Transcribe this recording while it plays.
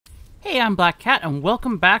Hey, I'm Black Cat, and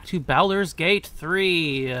welcome back to Baldur's Gate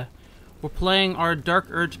 3. We're playing our Dark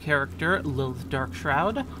Urge character, Lilith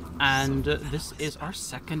Darkshroud, and this is our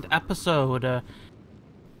second episode.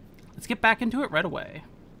 Let's get back into it right away.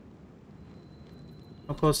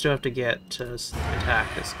 How close do I have to get to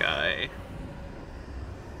attack this guy?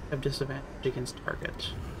 I have disadvantage against target.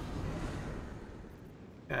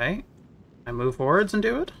 Okay. I move forwards and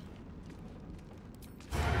do it?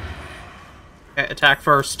 Okay, attack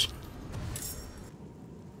first.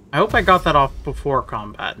 I hope I got that off before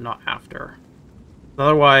combat, not after.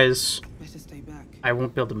 Otherwise, I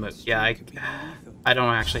won't be able to move. Yeah, I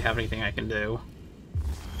don't actually have anything I can do.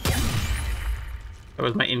 That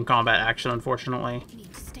was my in-combat action, unfortunately.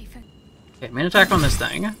 Okay, main attack on this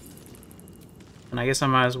thing. And I guess I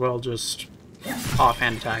might as well just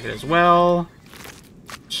offhand attack it as well.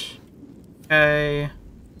 Okay.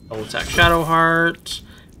 Double attack Shadowheart.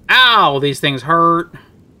 Ow! These things hurt.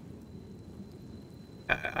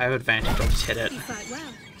 I have advantage, I'll just hit it. Quite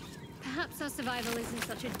well. Perhaps our survival isn't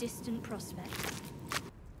such a distant prospect.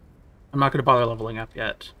 I'm not going to bother leveling up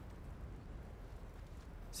yet.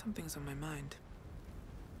 Something's on my mind.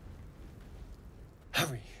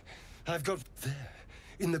 Hurry! I've got there,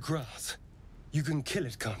 in the grass. You can kill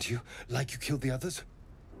it, can't you? Like you killed the others?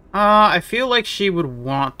 I feel like she would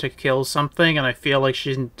want to kill something, and I feel like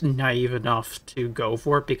she's naive enough to go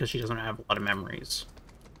for it because she doesn't have a lot of memories.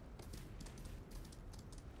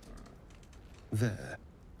 There.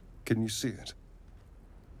 Can you see it?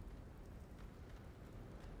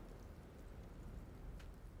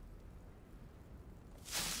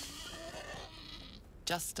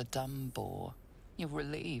 Just a dumb boar. You're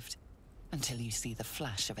relieved until you see the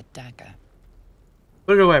flash of a dagger.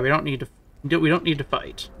 Put it away. We don't need to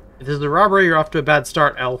fight. If this is a robbery, you're off to a bad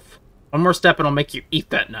start, elf. One more step and I'll make you eat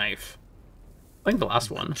that knife. I think the last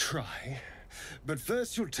one. Try. But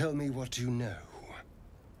first you'll tell me what you know.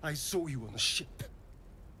 I saw you on the ship.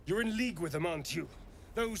 You're in league with them, aren't you?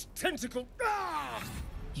 Those tentacle... Ah!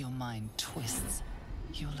 Your mind twists.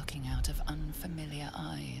 You're looking out of unfamiliar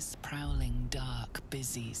eyes, prowling dark,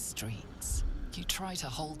 busy streets. You try to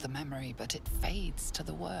hold the memory, but it fades to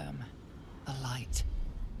the worm. The light.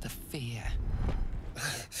 The fear.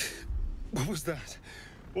 What was that?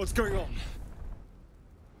 What's going on?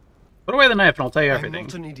 Put away the knife and I'll tell you everything. I'm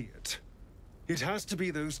not an idiot. It has to be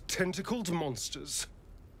those tentacled monsters.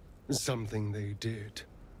 Something they did.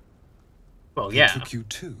 Well, yeah. They took you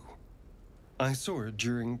too. I saw it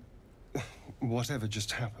during whatever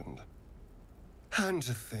just happened. And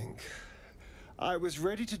to think, I was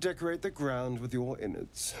ready to decorate the ground with your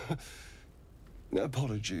innards.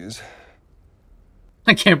 Apologies.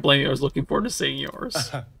 I can't blame you. I was looking forward to seeing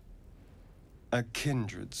yours. A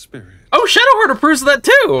kindred spirit. Oh, Shadowheart approves of that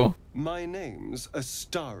too! My name's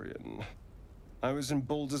Astarion. I was in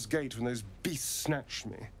Baldur's Gate when those beasts snatched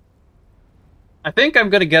me. I think I'm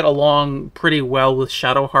going to get along pretty well with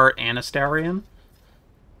Shadowheart and Astarion.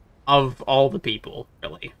 Of all the people,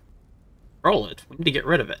 really. Roll it. We need to get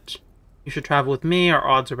rid of it. You should travel with me. Our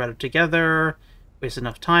odds are better together. Waste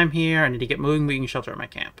enough time here. I need to get moving. We can shelter at my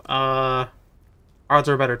camp. Odds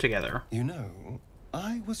are better together. You know,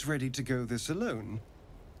 I was ready to go this alone.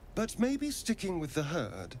 But maybe sticking with the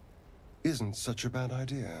herd isn't such a bad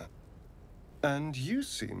idea. And you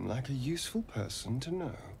seem like a useful person to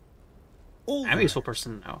know. I'm a useful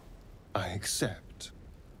person to know. I accept.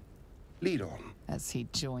 Lead on. As he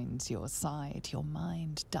joins your side, your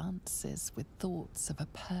mind dances with thoughts of a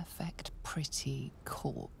perfect, pretty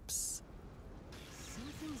corpse.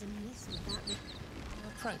 Something's amiss with that. You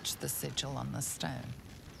approach the sigil on the stone.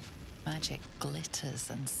 Magic glitters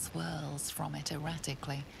and swirls from it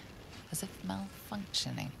erratically, as if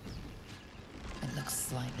malfunctioning. It looks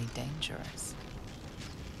slightly dangerous.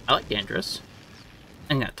 I like dangerous.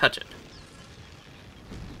 I'm gonna touch it.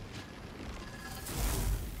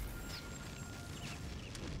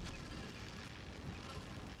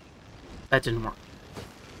 That didn't work.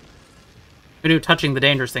 I knew touching the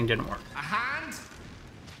dangerous thing didn't work. A hand?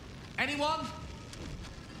 Anyone?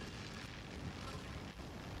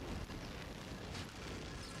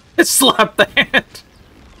 It slapped the hand.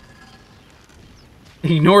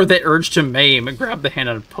 Ignore the urge to maim and grab the hand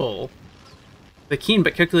and pull. The keen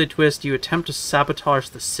but calculated twist, you attempt to sabotage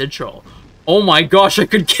the sigil. Oh my gosh, I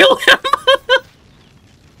could kill him!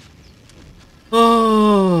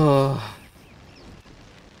 Oh.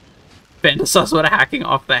 Fantasize about hacking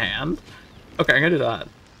off the hand. Okay, I'm gonna do that.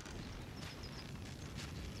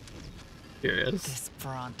 Curious. This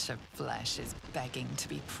branch of flesh is begging to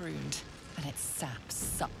be pruned, and its sap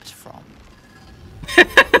sucked from.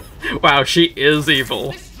 Wow, she is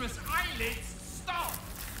evil. Mistress Eyelids, stop!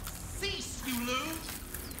 Cease, you loon!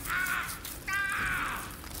 Ah!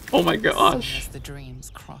 Oh my As soon gosh. as the dreams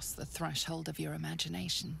cross the threshold of your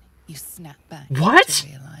imagination, you snap back What? to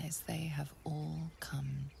realize they have all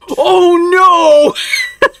come. Oh no!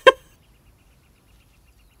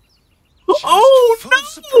 Just Oh full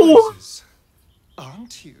of no! surprises,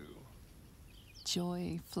 aren't you?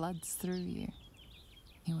 Joy floods through you.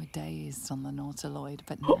 You were dazed on the Nautiloid,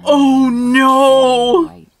 but now Oh you are truly no!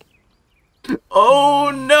 awake.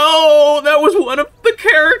 Oh no! That was one of the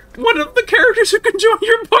characters who can join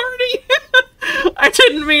your party. I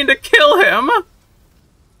didn't mean to kill him.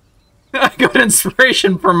 I got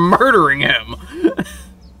inspiration from murdering him.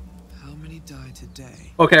 How many die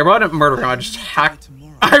today? Okay, I didn't murder him. I just hacked.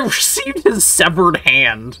 I received his severed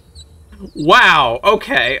hand. Wow.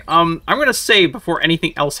 Okay. I'm gonna save before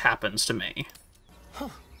anything else happens to me.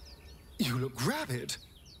 You look rabid,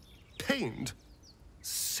 pained,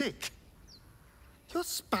 sick. You're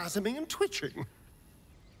spasming and twitching.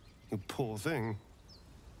 You poor thing.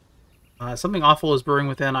 Something awful is brewing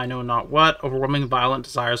within, I know not what. Overwhelming violent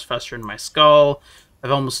desires fester in my skull.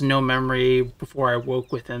 I've almost no memory before I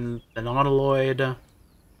woke within the Nautiloid.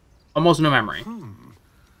 Almost no memory.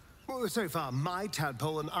 Well, so far, my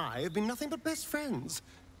tadpole and I have been nothing but best friends.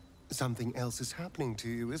 Something else is happening to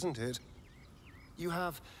you, isn't it? You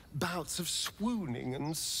have bouts of swooning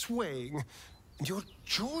and swaying, and your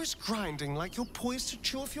jaw is grinding like you're poised to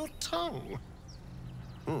chew off your tongue.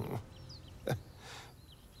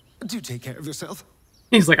 Do take care of yourself.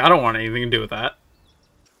 He's like, I don't want anything to do with that.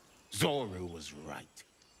 Zoro was right.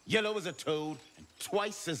 Yellow as a toad and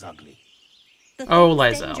twice as ugly. The Oh,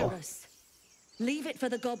 thing's Lae'zel. dangerous. Leave it for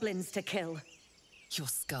the goblins to kill. Your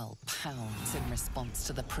skull pounds in response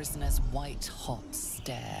to the prisoner's white-hot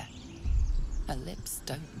stare. Her lips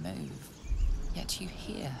don't move, yet you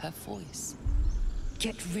hear her voice.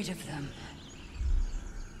 Get rid of them.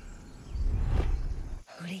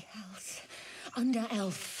 Holy hells. Under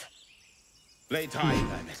elf. Lay tight,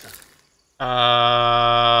 Vanessa.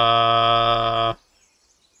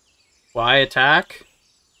 Why attack?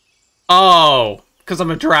 Oh, because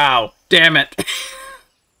I'm a drow. Damn it.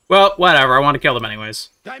 Well, whatever. I want to kill them anyways.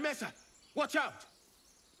 Dimessa, watch out!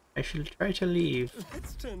 I should try to leave.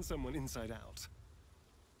 Let's turn someone inside out.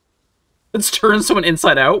 Let's turn someone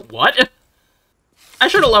inside out? What? I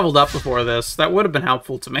should have leveled up before this. That would have been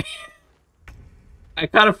helpful to me. I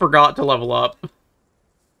kind of forgot to level up.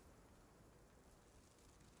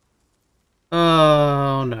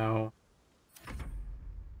 Oh, no.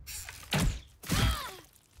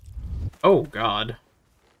 Oh, God.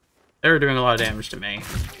 They're doing a lot of damage to me.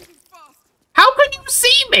 How could you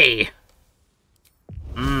see me?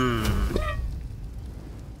 I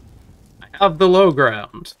have the low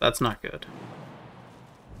ground. That's not good.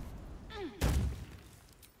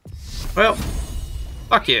 Well,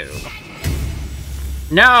 fuck you.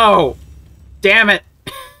 No! Damn it!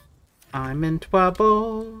 I'm in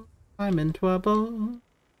trouble. I'm in trouble.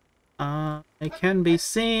 I can be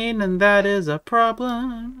seen, and that is a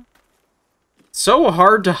problem. So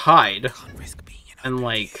hard to hide Can't risk being in and,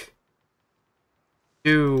 like,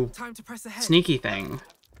 do Time to press ahead. sneaky thing.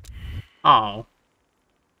 Oh.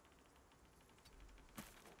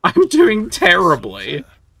 I'm doing terribly.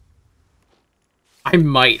 I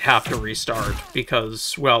might have to restart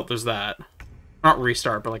because, well, there's that. Not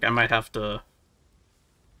restart, but, like, I might have to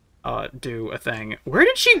do a thing. Where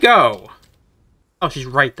did she go? Oh, she's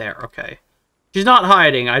right there. Okay. She's not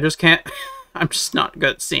hiding. I just can't... I'm just not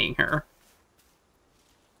good at seeing her.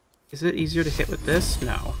 Is it easier to hit with this?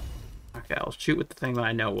 No. Okay, I'll shoot with the thing that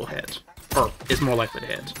I know will hit. Or is more likely to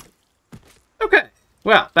hit. Okay.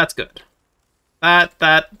 Well, that's good. That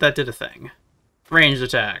did a thing. Ranged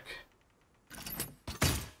attack.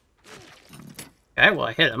 Okay, well,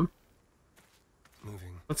 I hit him.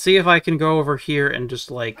 Let's see if I can go over here and just,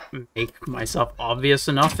 like, make myself obvious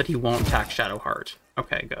enough that he won't attack Shadowheart.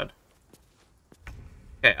 Okay, good.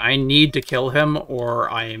 Okay, I need to kill him or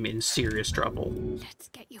I am in serious trouble. Let's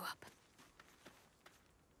get you up.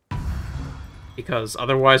 Because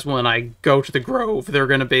otherwise when I go to the Grove, they're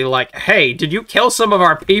gonna be like, hey, did you kill some of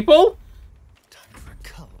our people? Time for a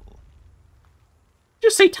cuddle.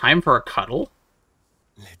 Just say time for a cuddle?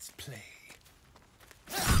 Let's play.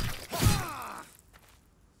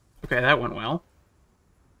 Okay, that went well.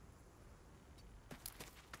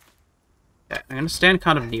 Okay, I'm gonna stand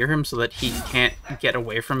kind of near him so that he can't get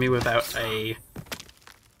away from me without a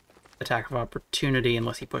attack of opportunity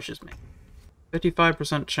unless he pushes me.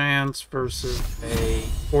 55% chance versus a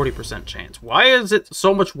 40% chance. Why is it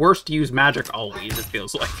so much worse to use magic always, it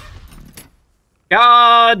feels like?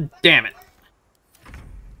 God damn it.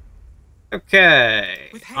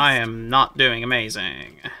 Okay, I am not doing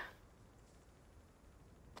amazing.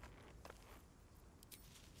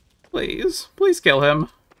 Please. Please kill him.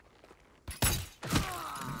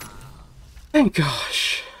 Thank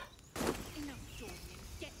gosh.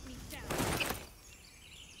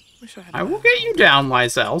 I will get you down,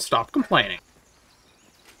 Lae'zel. Stop complaining.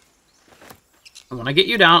 And when I get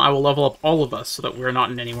you down, I will level up all of us so that we're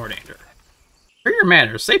not in any more danger. For your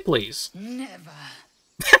manners, say please. Never.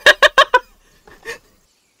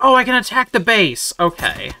 Oh, I can attack the base.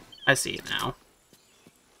 Okay, I see it now.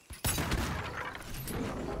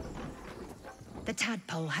 The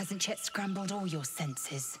tadpole hasn't yet scrambled all your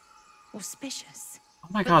senses. Auspicious. Oh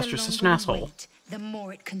my gosh, you're such an asshole. Wait, the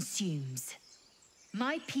more it consumes.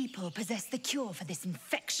 My people possess the cure for this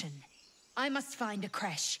infection. I must find a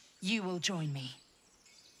creche. You will join me.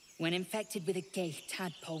 When infected with a Gale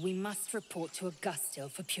tadpole, we must report to Augustil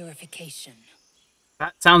for purification.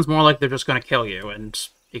 That sounds more like they're just gonna kill you, and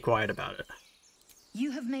be quiet about it.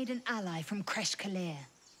 You have made an ally from Creche Kalir.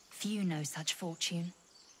 Few know such fortune.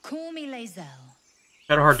 Call me Lae'zel.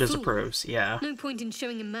 Shadowheart disapproves, yeah. No point in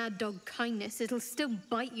showing a mad dog kindness. It'll still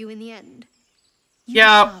bite you in the end. You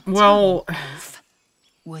Yeah, sharp well... tongue, elf.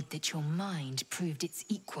 Would that your mind proved its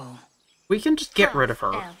equal. We can just get rid of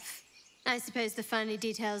her. Elf. I suppose the finer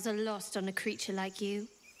details are lost on a creature like you.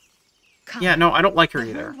 Come. Yeah, no, I don't like her The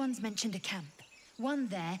either. Horned Ones mentioned a camp. One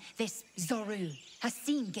there, this Zorru, has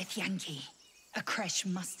seen Githyanki. A creche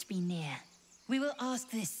must be near. We will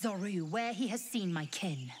ask this Zorru where he has seen my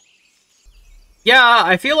kin. Yeah,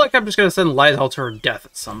 I feel like I'm just gonna send Lae'zel to her death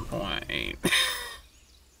at some point.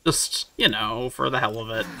 Just, you know, for the hell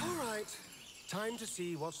of it. Alright, time to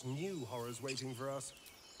see what's new horrors waiting for us.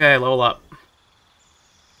 Okay, level up.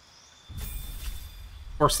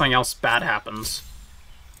 Worst thing else bad happens.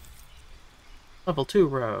 Level 2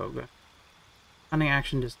 rogue. Cunning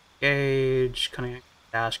action disengage, cunning action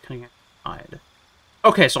dash, cunning action hide.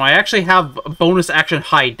 Okay, so I actually have a bonus action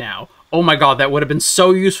hide now. Oh my god, that would have been so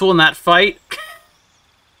useful in that fight.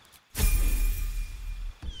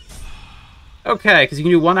 Okay, because you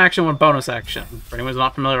can do one action, one bonus action. For anyone who's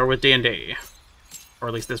not familiar with D&D. Or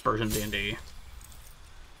at least this version of D&D.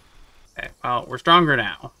 Okay, well, we're stronger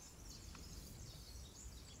now.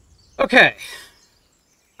 Okay.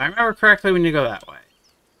 If I remember correctly, we need to go that way.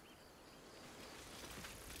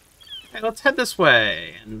 Okay, let's head this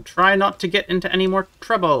way, and try not to get into any more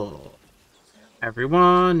trouble.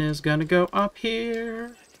 Everyone is gonna go up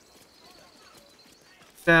here.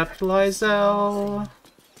 Except Lae'zel.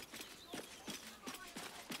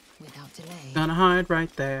 Without delay. Gonna hide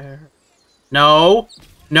right there. No!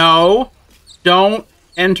 No! Don't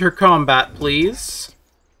enter combat, please.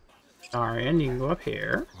 Astarion, you can go up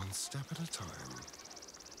here. One step at a time.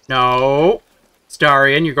 No!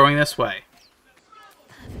 Astarion, you're going this way.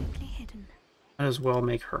 Perfectly hidden. Might as well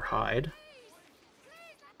make her hide.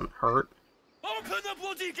 Doesn't hurt. Open the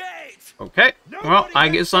bloody gate! Okay, well, I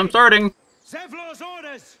guess I'm starting. Zevlor's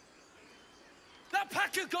orders! That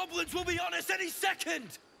pack of goblins will be on us any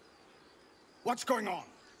second! What's going on?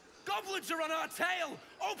 Goblins are on our tail!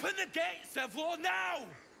 Open the gate, Zevlor, now!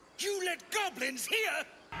 You let goblins here?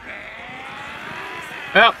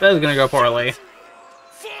 Well, that is gonna go poorly.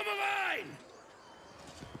 Form a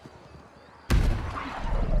line!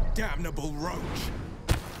 Damnable roach.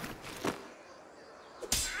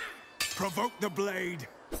 Provoke the blade.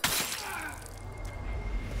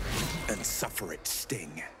 And suffer its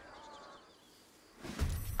sting.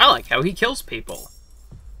 I like how he kills people.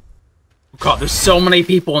 God, there's so many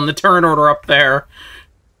people in the turn order up there.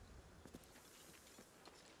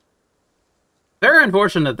 Very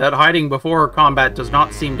unfortunate that hiding before combat does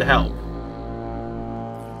not seem to help.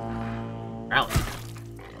 Rally.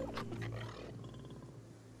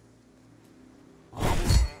 I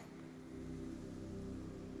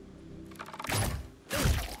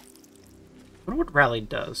wonder what rally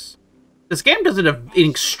does. This game does an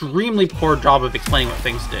extremely poor job of explaining what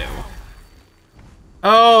things do.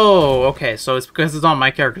 Oh, okay, so it's because it's on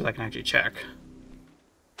my characters I can actually check.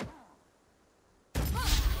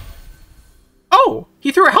 Oh,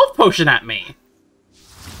 he threw a health potion at me.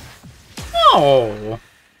 Oh,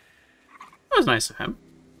 that was nice of him.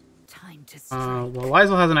 Time to Well,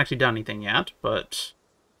 Lae'zel hasn't actually done anything yet, but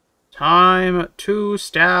time to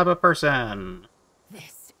stab a person.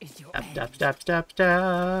 This is your Stab, end. stab, stab, stab,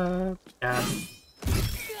 stab, stab.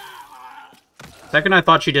 Second I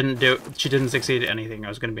thought she didn't succeed at anything, I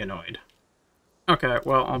was gonna be annoyed. Okay,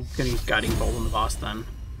 well, I'm gonna use Guiding Bolt on the boss then.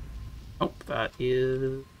 Oh, that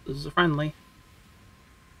is a friendly.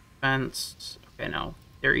 Defense. Okay, no.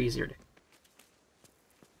 They're easier to...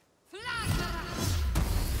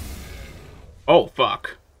 Oh,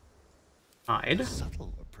 fuck. Hide.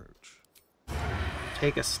 Subtle approach.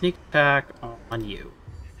 Take a sneak attack on you.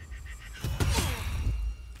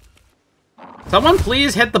 Someone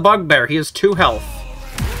please hit the bugbear. He has 2 health.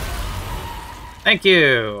 Thank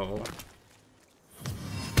you.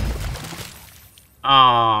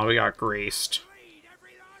 Oh, we got greased.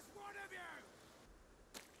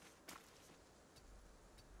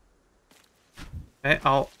 Okay,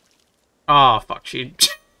 I'll... Oh, fuck, she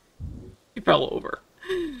fell over.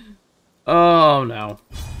 Oh, no.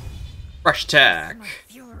 Fresh attack.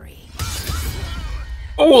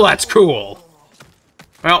 Oh, that's cool!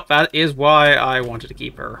 Well, that is why I wanted to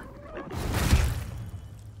keep her.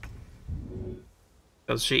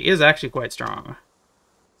 Because she is actually quite strong.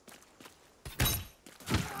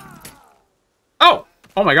 Oh!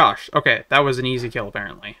 Oh my gosh. Okay, that was an easy kill,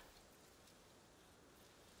 apparently.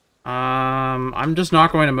 I'm just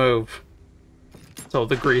not going to move. So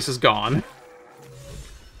the grease is gone.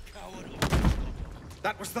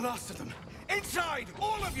 That was the last of them. Inside!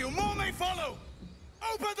 All of you! More may follow!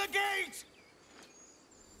 Open the gate!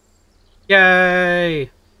 Yay!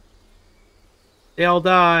 They all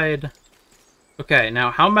died. Okay, now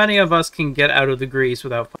how many of us can get out of the grease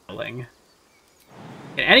without falling?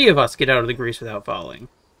 Can any of us get out of the grease without falling?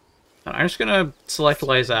 I'm just gonna select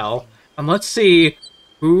Lae'zel, and let's see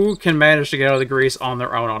who can manage to get out of the grease on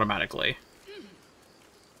their own automatically.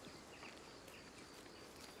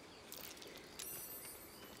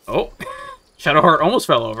 Oh, Shadowheart almost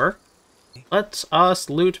fell over. Let us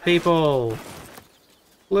loot people.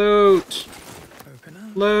 Loot.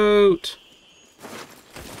 Loot.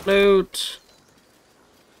 Loot.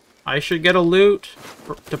 I should get a loot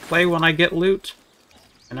to play when I get loot.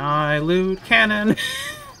 Can I loot cannon?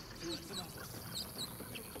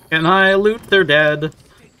 Can I loot their dead?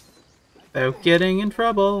 Without getting in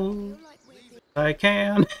trouble. I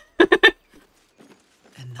can.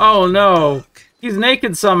 Oh no. He's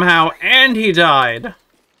naked somehow, and he died.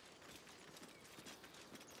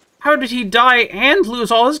 How did he die and lose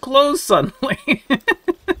all his clothes suddenly?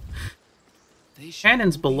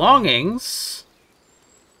 Shannon's belongings?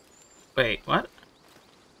 Wait, what?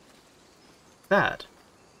 What's that?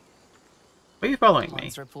 Why are you following me?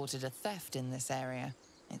 Once reported a theft in this area.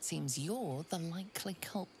 It seems you're the likely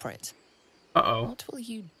culprit. Uh-oh. What will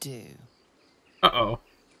you do? Uh-oh.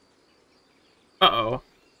 Uh-oh.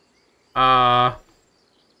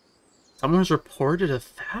 Someone's reported a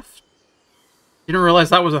theft? Didn't realize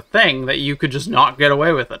that was a thing, that you could just not get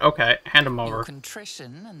away with it. Okay, hand him over. Your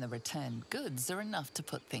contrition and the returned goods are enough to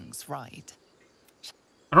put things right.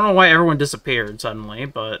 I don't know why everyone disappeared suddenly,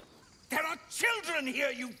 but... There are children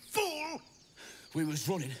here, you fool! We was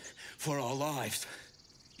running for our lives.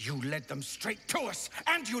 You led them straight to us,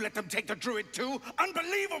 and you let them take the druid too?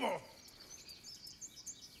 Unbelievable!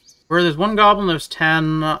 Where there's 1 goblin, there's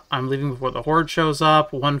 10. I'm leaving before the horde shows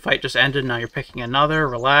up. 1 fight just ended, now you're picking another.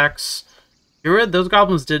 Relax. Druid, those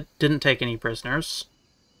goblins didn't take any prisoners.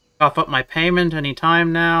 Cough up my payment any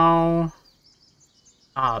time now.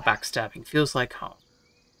 Ah, backstabbing. Feels like home.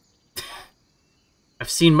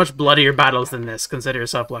 I've seen much bloodier battles than this. Consider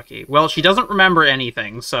yourself lucky. Well, she doesn't remember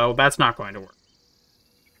anything, so that's not going to work.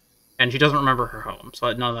 And she doesn't remember her home,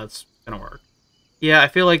 so none of that's going to work. Yeah, I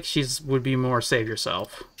feel like would be more save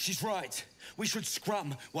yourself. She's right. We should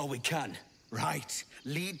scram while we can. Right.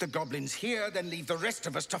 Lead the goblins here, then leave the rest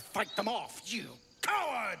of us to fight them off, you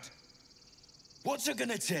coward! What's it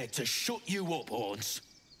gonna take to shut you up, Horns?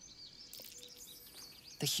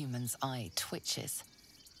 The human's eye twitches.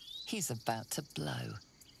 He's about to blow.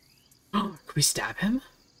 Could we stab him?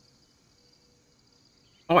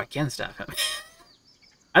 Oh, I can stab him.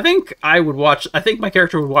 I think my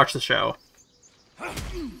character would watch the show.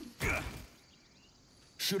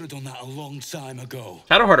 Should have done that a long time ago.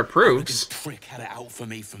 Shadowheart approves. This prick had it out for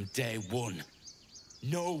me from day one.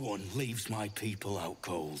 No one leaves my people out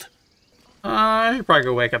cold. I should probably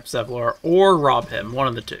go wake up Zevlor or rob him. One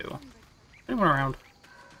of the two. Anyone around?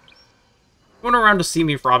 Anyone around to see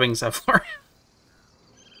me robbing Zevlor?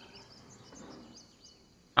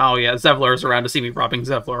 Oh yeah, Zevlor's around to see me robbing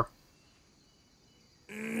Zevlor.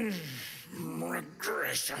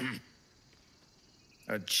 Regression.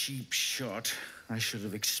 A cheap shot. I should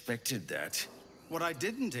have expected that. What I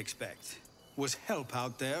didn't expect was help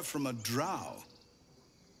out there from a drow.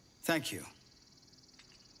 Thank you.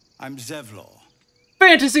 I'm Zevlor.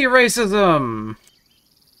 Fantasy racism!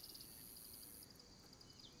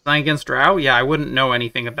 Sign against drow? Yeah, I wouldn't know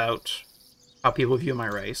anything about how people view my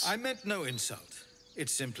race. I meant no insult.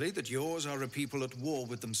 It's simply that yours are a people at war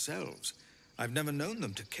with themselves. I've never known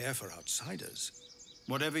them to care for outsiders.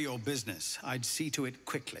 Whatever your business, I'd see to it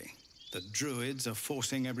quickly. The druids are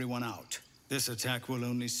forcing everyone out. This attack will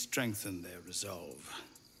only strengthen their resolve.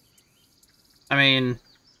 I mean,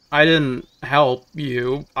 I didn't help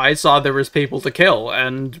you. I saw there was people to kill,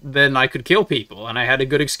 and then I could kill people, and I had a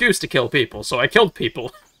good excuse to kill people, so I killed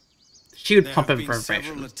people. She would pump him for information.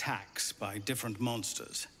 Several attacks by different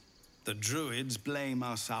monsters. The druids blame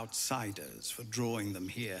us outsiders for drawing them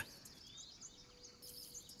here.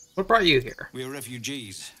 What brought you here? We are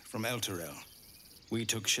refugees from Elturel. We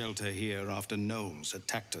took shelter here after gnolls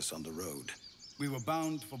attacked us on the road. We were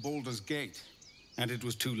bound for Baldur's Gate, and it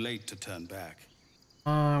was too late to turn back.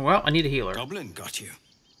 Well, I need a healer. Goblin got you.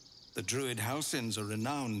 The druid Halsin's a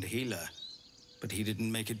renowned healer, but he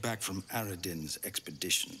didn't make it back from Aradin's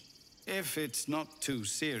expedition. If it's not too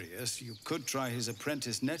serious, you could try his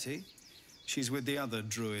apprentice Nettie. She's with the other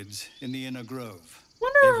druids in the Inner Grove.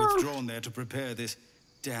 They've withdrawn there to prepare this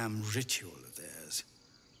damn ritual of theirs.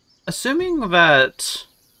 Assuming that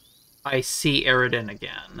I see Aradin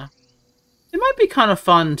again, it might be kind of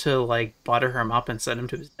fun to, like, butter him up and send him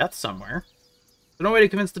to his death somewhere. There's no way to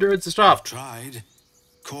convince the druids to stop. I've tried.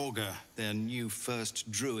 Korga, their new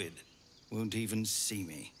first druid, won't even see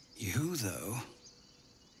me. You, though...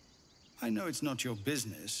 I know it's not your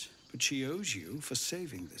business, but she owes you for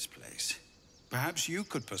saving this place. Perhaps you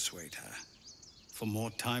could persuade her. For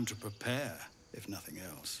more time to prepare, if nothing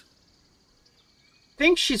else. I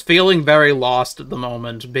think she's feeling very lost at the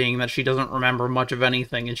moment, being that she doesn't remember much of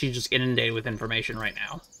anything, and she's just inundated with information right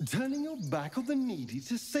now. Turning your back on the needy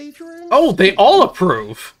to save your own... Oh, they all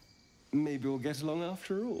approve! Maybe we'll get along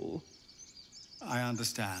after all. I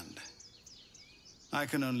understand. I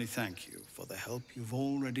can only thank you for the help you've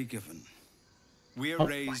already given. We're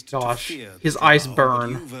raised to fear his the eyes Drow,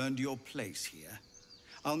 burn. but you've earned your place here.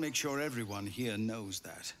 I'll make sure everyone here knows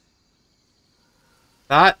that.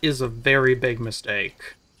 That is a very big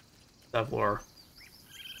mistake, Devlor.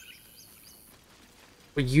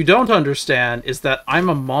 What you don't understand is that I'm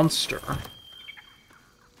a monster.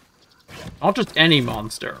 Not just any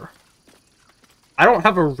monster. I don't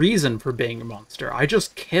have a reason for being a monster. I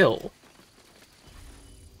just kill.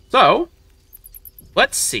 So,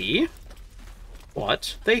 let's see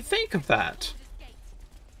what they think of that.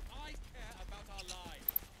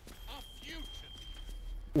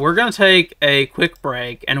 We're going to take a quick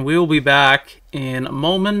break, and we will be back in a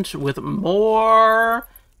moment with more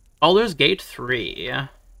Baldur's Gate 3.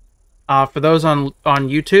 For those on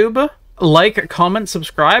YouTube, like, comment,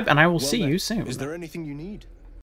 subscribe, and I will see you soon. Is there anything you need?